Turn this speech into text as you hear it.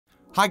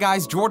Hi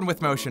guys, Jordan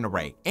with Motion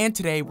Array, and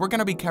today we're going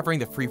to be covering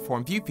the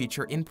Freeform View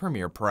feature in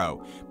Premiere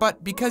Pro.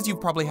 But because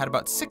you've probably had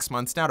about 6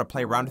 months now to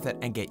play around with it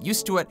and get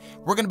used to it,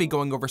 we're going to be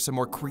going over some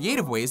more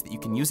creative ways that you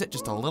can use it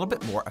just a little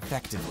bit more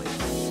effectively.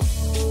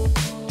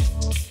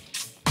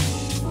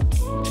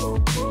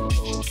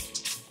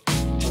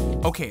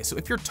 Okay, so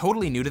if you're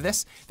totally new to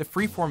this, the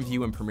Freeform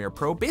View in Premiere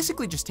Pro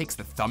basically just takes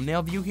the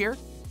thumbnail view here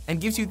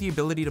and gives you the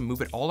ability to move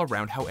it all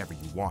around however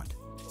you want.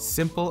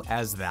 Simple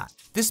as that.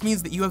 This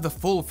means that you have the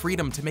full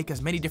freedom to make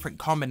as many different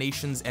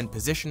combinations and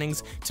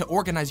positionings to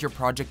organize your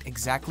project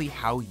exactly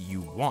how you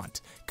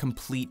want.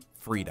 Complete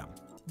freedom.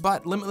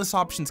 But limitless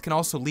options can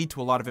also lead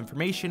to a lot of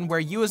information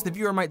where you as the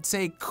viewer might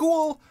say,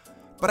 cool,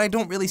 but I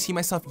don't really see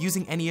myself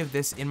using any of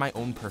this in my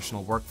own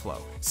personal workflow.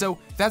 So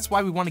that's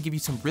why we want to give you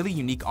some really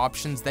unique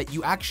options that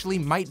you actually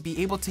might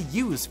be able to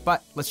use.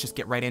 But let's just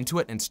get right into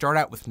it and start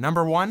out with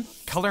number 1,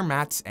 color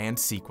mats and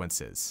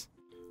sequences.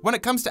 When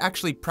it comes to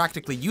actually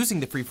practically using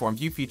the Freeform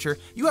View feature,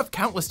 you have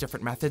countless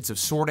different methods of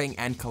sorting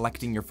and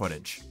collecting your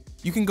footage.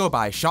 You can go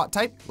by shot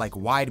type, like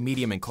wide,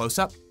 medium, and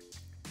close-up.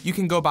 You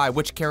can go by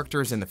which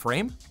character is in the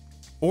frame,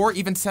 or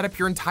even set up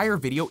your entire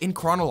video in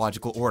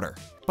chronological order.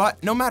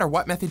 But no matter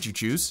what method you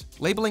choose,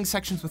 labeling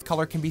sections with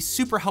color can be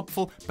super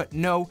helpful, but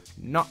no,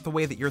 not the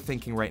way that you're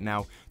thinking right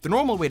now. The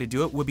normal way to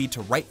do it would be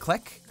to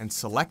right-click and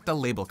select the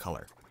label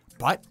color.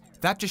 But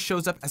that just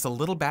shows up as a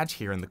little badge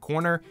here in the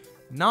corner.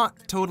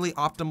 Not totally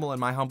optimal in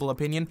my humble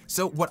opinion,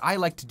 so what I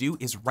like to do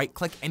is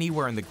right-click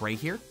anywhere in the gray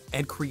here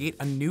and create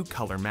a new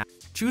color map.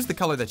 Choose the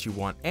color that you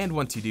want, and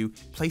once you do,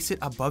 place it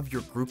above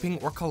your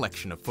grouping or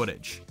collection of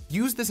footage.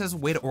 Use this as a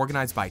way to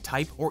organize by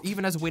type, or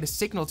even as a way to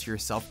signal to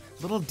yourself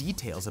little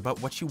details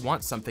about what you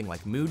want something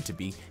like mood to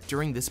be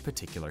during this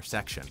particular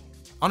section.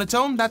 On its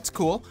own, that's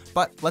cool,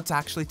 but let's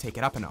actually take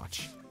it up a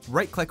notch.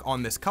 Right-click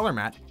on this color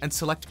mat and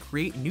select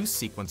Create New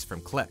Sequence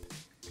from Clip.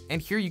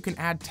 And here you can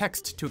add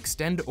text to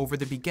extend over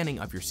the beginning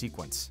of your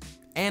sequence.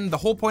 And the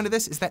whole point of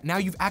this is that now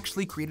you've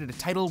actually created a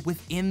title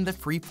within the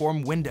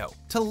Freeform window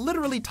to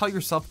literally tell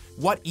yourself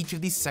what each of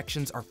these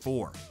sections are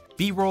for.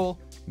 B-roll,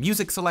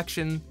 music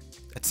selection,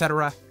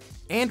 etc.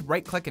 And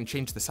right-click and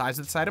change the size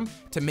of this item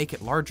to make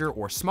it larger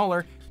or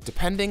smaller,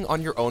 depending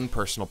on your own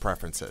personal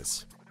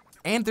preferences.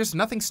 And there's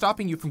nothing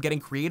stopping you from getting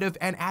creative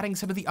and adding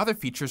some of the other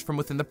features from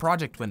within the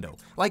project window.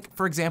 Like,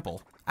 for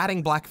example,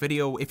 adding black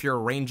video if you're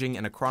arranging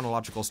in a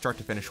chronological start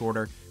to finish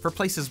order for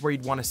places where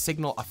you'd want to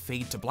signal a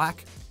fade to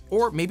black,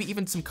 or maybe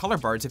even some color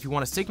bars if you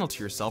want to signal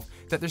to yourself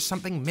that there's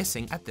something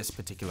missing at this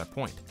particular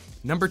point.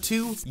 Number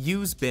 2,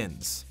 use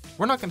bins.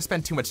 We're not going to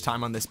spend too much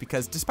time on this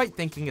because despite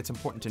thinking it's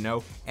important to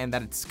know and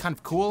that it's kind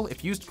of cool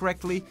if used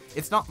correctly,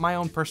 it's not my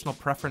own personal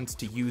preference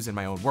to use in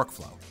my own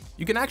workflow.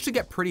 You can actually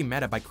get pretty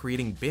meta by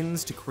creating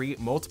bins to create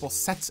multiple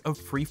sets of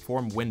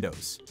freeform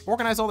windows.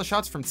 Organize all the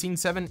shots from scene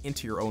 7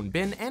 into your own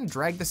bin and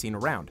drag the scene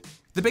around.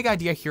 The big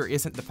idea here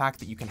isn't the fact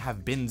that you can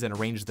have bins and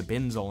arrange the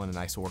bins all in a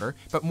nice order,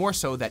 but more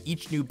so that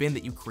each new bin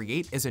that you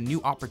create is a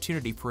new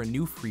opportunity for a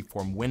new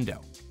freeform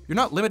window. You're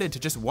not limited to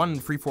just one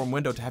freeform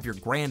window to have your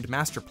grand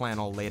master plan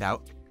all laid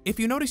out. If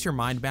you notice your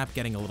mind map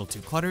getting a little too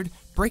cluttered,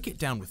 break it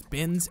down with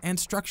bins and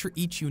structure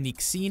each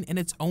unique scene in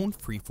its own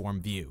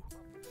freeform view.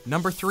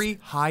 Number 3,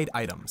 hide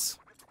items.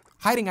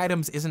 Hiding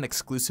items isn't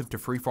exclusive to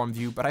Freeform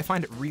View, but I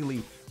find it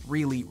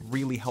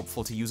really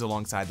helpful to use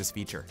alongside this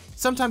feature.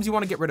 Sometimes you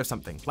want to get rid of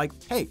something, like,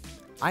 hey,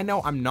 I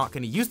know I'm not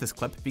going to use this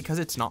clip because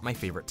it's not my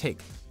favorite take,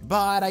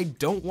 but I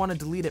don't want to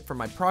delete it from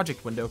my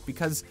project window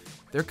because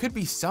there could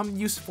be some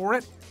use for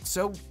it,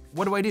 so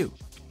what do?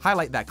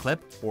 Highlight that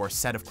clip or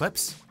set of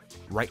clips,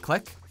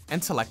 right-click,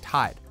 and select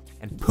hide,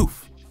 and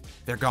poof,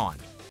 they're gone.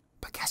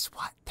 But guess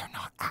what? They're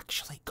not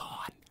actually gone.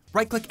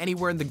 Right-click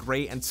anywhere in the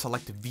gray and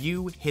select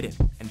View Hidden,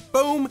 and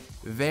boom,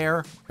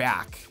 they're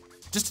back.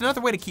 Just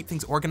another way to keep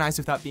things organized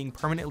without being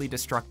permanently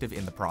destructive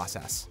in the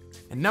process.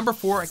 And number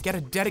 4, get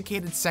a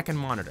dedicated second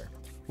monitor.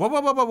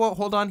 Whoa,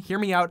 hold on, hear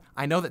me out.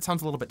 I know that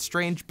sounds a little bit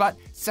strange, but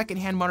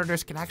secondhand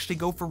monitors can actually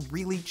go for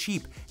really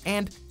cheap,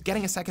 and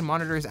getting a second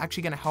monitor is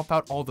actually gonna help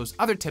out all those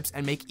other tips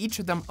and make each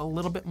of them a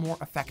little bit more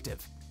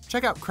effective.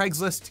 Check out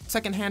Craigslist,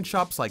 secondhand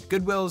shops like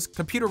Goodwill's,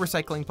 computer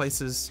recycling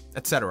places,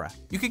 etc.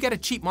 You could get a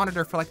cheap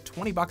monitor for like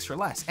 20 bucks or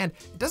less, and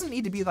it doesn't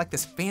need to be like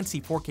this fancy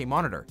 4K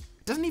monitor.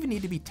 It doesn't even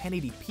need to be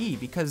 1080p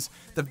because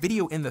the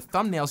video in the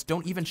thumbnails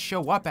don't even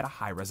show up at a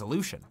high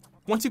resolution.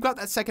 Once you've got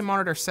that second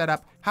monitor set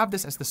up, have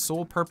this as the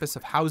sole purpose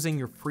of housing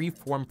your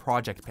freeform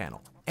project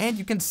panel. And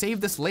you can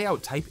save this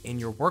layout type in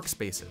your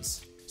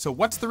workspaces. So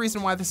what's the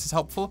reason why this is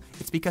helpful?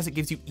 It's because it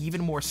gives you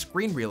even more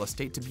screen real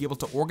estate to be able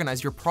to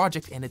organize your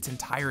project in its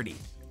entirety.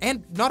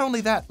 And not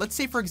only that, let's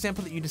say for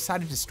example that you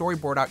decided to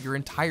storyboard out your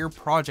entire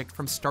project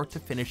from start to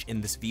finish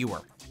in this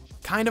viewer.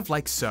 Kind of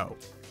like so.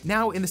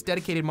 Now in this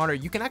dedicated monitor,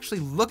 you can actually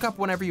look up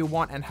whenever you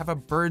want and have a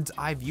bird's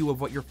eye view of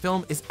what your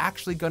film is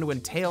actually going to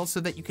entail so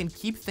that you can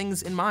keep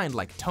things in mind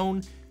like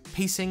tone,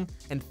 pacing,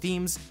 and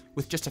themes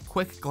with just a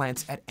quick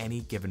glance at any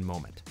given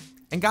moment.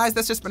 And guys,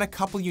 that's just been a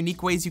couple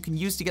unique ways you can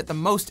use to get the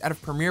most out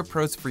of Premiere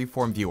Pro's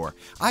Freeform Viewer.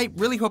 I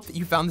really hope that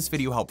you found this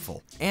video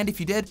helpful. And if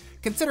you did,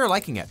 consider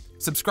liking it,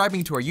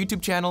 subscribing to our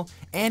YouTube channel,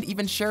 and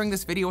even sharing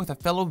this video with a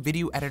fellow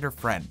video editor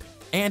friend.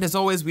 And as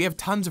always, we have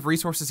tons of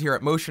resources here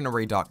at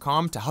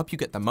motionarray.com to help you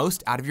get the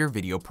most out of your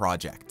video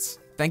projects.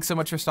 Thanks so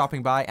much for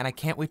stopping by, and I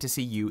can't wait to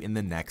see you in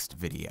the next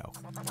video.